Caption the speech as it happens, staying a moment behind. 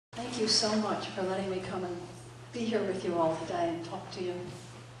Thank you so much for letting me come and be here with you all today and talk to you.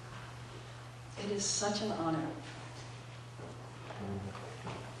 It is such an honor.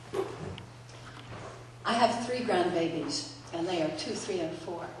 I have 3 grandbabies, and they are 2, 3, and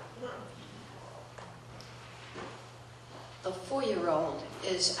 4. The 4-year-old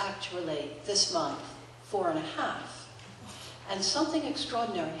is actually, this month, 4.5, and something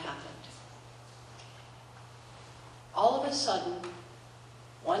extraordinary happened. All of a sudden,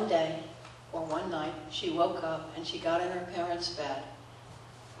 one day, or one night, she woke up and she got in her parents' bed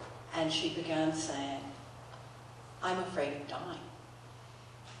and she began saying, "I'm afraid of dying."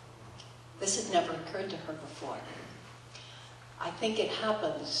 This had never occurred to her before. I think it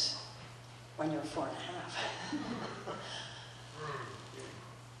happens when you're 4.5.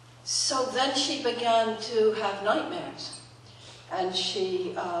 So then she began to have nightmares, and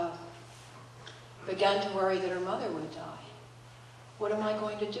she began to worry that her mother would die. What am I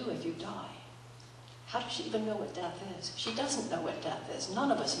going to do if you die? How does she even know what death is? She doesn't know what death is.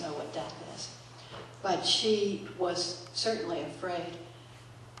 None of us know what death is. But she was certainly afraid.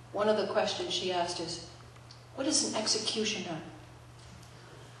 One of the questions she asked is, "What is an executioner?"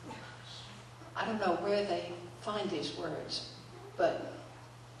 I don't know where they find these words, but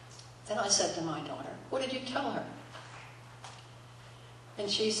then I said to my daughter, "What did you tell her?"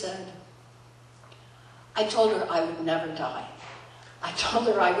 And she said, "I told her I would never die. I told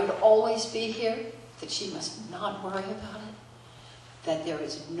her I would always be here, that she must not worry about it, that there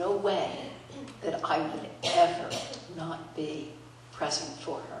is no way that I would ever not be present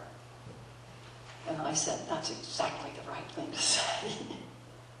for her." And I said, that's exactly the right thing to say.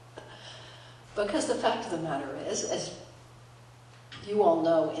 Because the fact of the matter is, as you all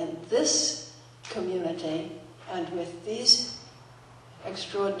know, in this community and with these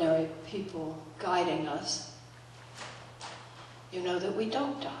extraordinary people guiding us, you know that we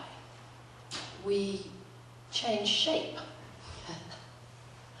don't die. We change shape.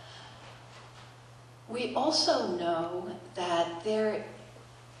 We also know that there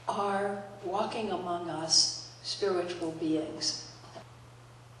are walking among us spiritual beings.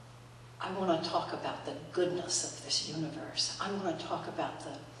 I want to talk about the goodness of this universe. I want to talk about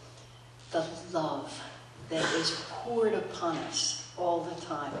the love that is poured upon us all the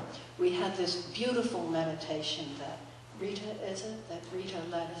time. We had this beautiful meditation that Rita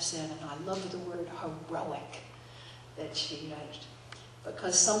led us in, and I love the word heroic that she used,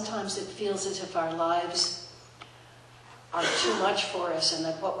 because sometimes it feels as if our lives are too much for us and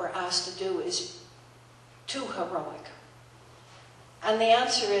that what we're asked to do is too heroic. And the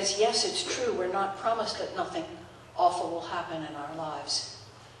answer is, yes, it's true. We're not promised that nothing awful will happen in our lives.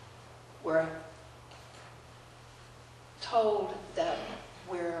 We're told that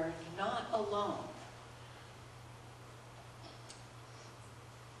we're not alone.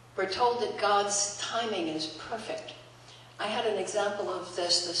 We're told that God's timing is perfect. I had an example of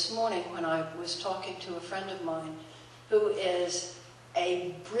this morning when I was talking to a friend of mine who is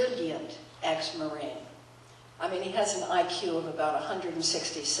a brilliant ex-Marine. I mean, he has an IQ of about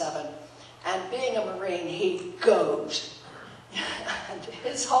 167, and being a Marine, he goes. And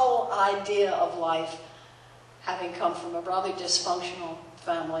his whole idea of life, having come from a rather dysfunctional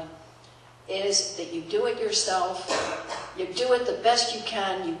family, is that you do it yourself, you do it the best you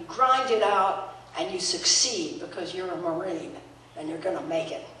can, you grind it out, and you succeed because you're a Marine and you're going to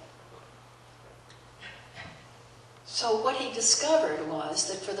make it. So what he discovered was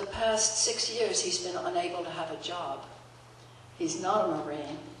that for the past 6 years he's been unable to have a job. He's not a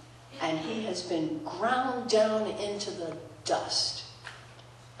Marine, and he has been ground down into the dust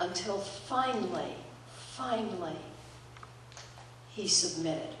until finally, he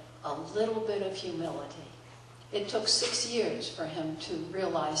submitted. A little bit of humility. It took 6 years for him to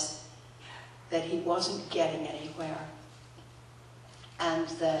realize that he wasn't getting anywhere, and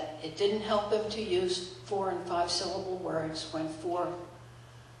that it didn't help him to use 4- and 5-syllable words when 4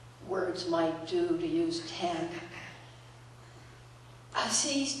 words might do to use 10. As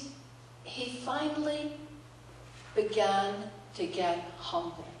he finally began to get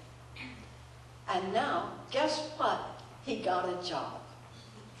humble. And now, guess what? He got a job.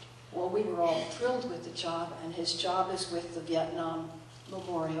 Well, we were all thrilled with the job, and his job is with the Vietnam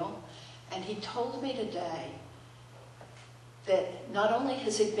Memorial. And he told me today that not only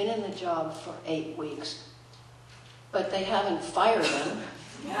has he been in the job for 8 weeks, but they haven't fired him.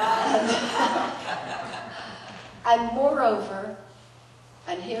 And moreover,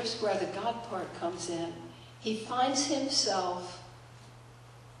 and here's where the God part comes in, he finds himself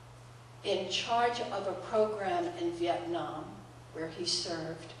in charge of a program in Vietnam where he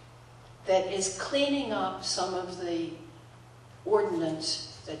served, that is cleaning up some of the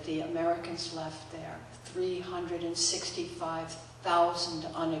ordnance that the Americans left there, 365,000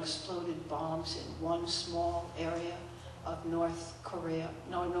 unexploded bombs in one small area of North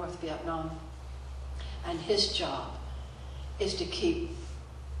Vietnam. And his job is to keep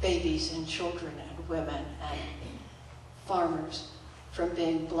babies and children and women and farmers from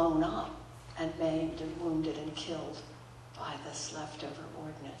being blown up and maimed and wounded and killed by this leftover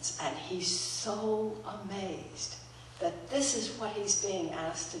ordnance. And he's so amazed that this is what he's being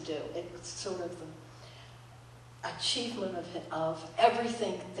asked to do. It's sort of the achievement of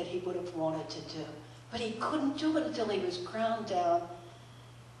everything that he would have wanted to do. But he couldn't do it until he was ground down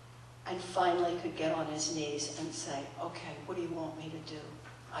and finally could get on his knees and say, okay, what do you want me to do?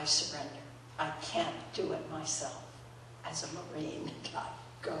 I surrender. I can't do it myself. As a Marine, I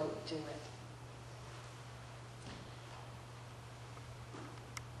go do it.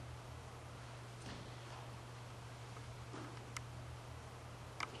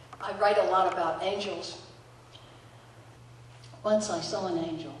 I write a lot about angels. Once I saw an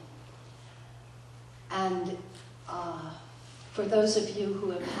angel. And for those of you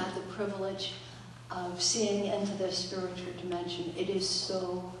who have had the privilege of seeing into this spiritual dimension, it is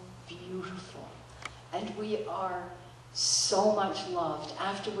so beautiful. And we are so much loved.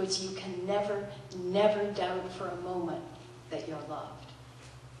 Afterwards, you can never, never doubt for a moment that you're loved.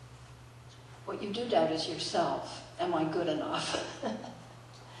 What you do doubt is yourself. Am I good enough?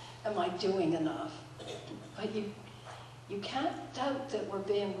 Am I doing enough? But you can't doubt that we're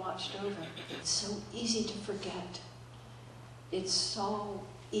being watched over. It's so easy to forget. It's so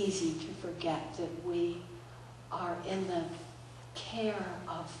easy to forget that we are in the care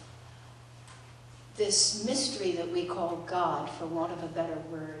of this mystery that we call God, for want of a better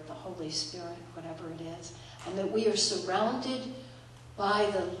word, the Holy Spirit, whatever it is, and that we are surrounded by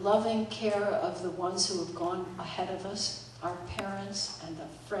the loving care of the ones who have gone ahead of us, our parents and the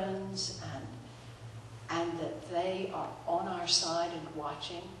friends, and that they are on our side and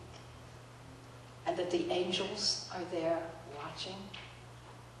watching, and that the angels are there watching.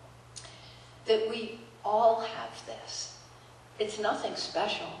 That we all have this. It's nothing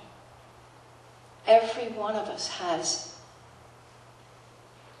special. Every one of us has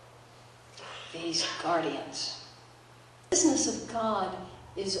these guardians. The business of God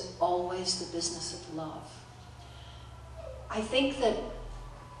is always the business of love. I think that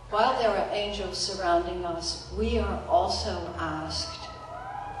while there are angels surrounding us, we are also asked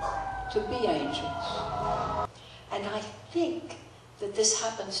to be angels. And I think that this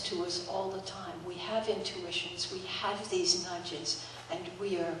happens to us all the time. We have intuitions, we have these nudges, and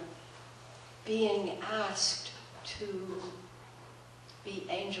we are being asked to be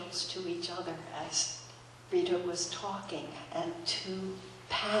angels to each other, as Rita was talking, and to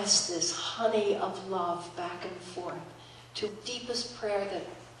pass this honey of love back and forth. The deepest prayer that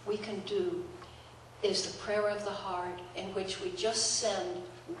we can do is the prayer of the heart, in which we just send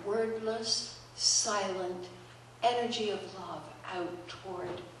wordless, silent energy of love out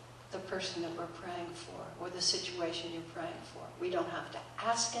toward the person that we're praying for, or the situation you're praying for. We don't have to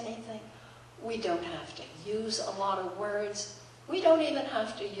ask anything. We don't have to use a lot of words. We don't even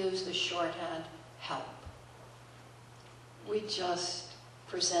have to use the shorthand help. We just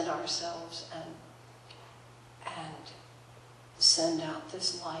present ourselves and send out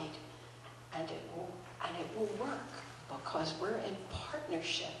this light, and it will work, because we're in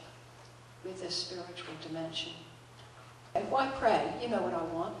partnership with this spiritual dimension. And why pray? You know what I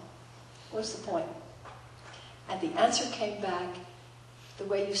want. What's the point? And the answer came back the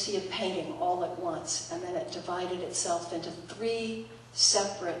way you see a painting all at once, and then it divided itself into 3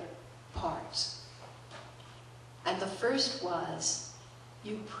 separate parts. And the first was,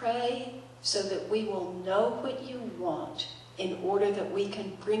 you pray so that we will know what you want in order that we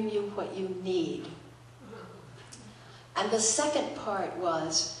can bring you what you need. And the second part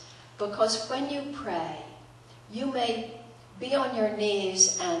was, because when you pray, you may be on your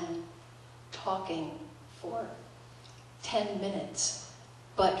knees and talking for 10 minutes,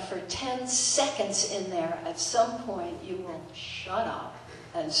 but for 10 seconds in there, at some point, you will shut up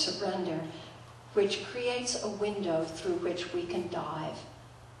and surrender, which creates a window through which we can dive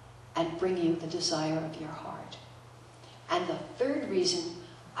and bring you the desire of your heart. And the third reason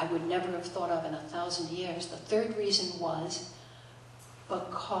I would never have thought of in 1,000 years, the third reason was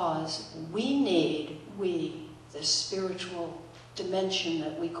because the spiritual dimension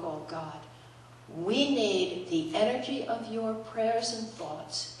that we call God, we need the energy of your prayers and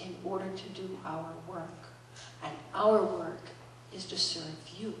thoughts in order to do our work. And our work is to serve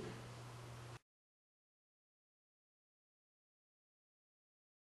you.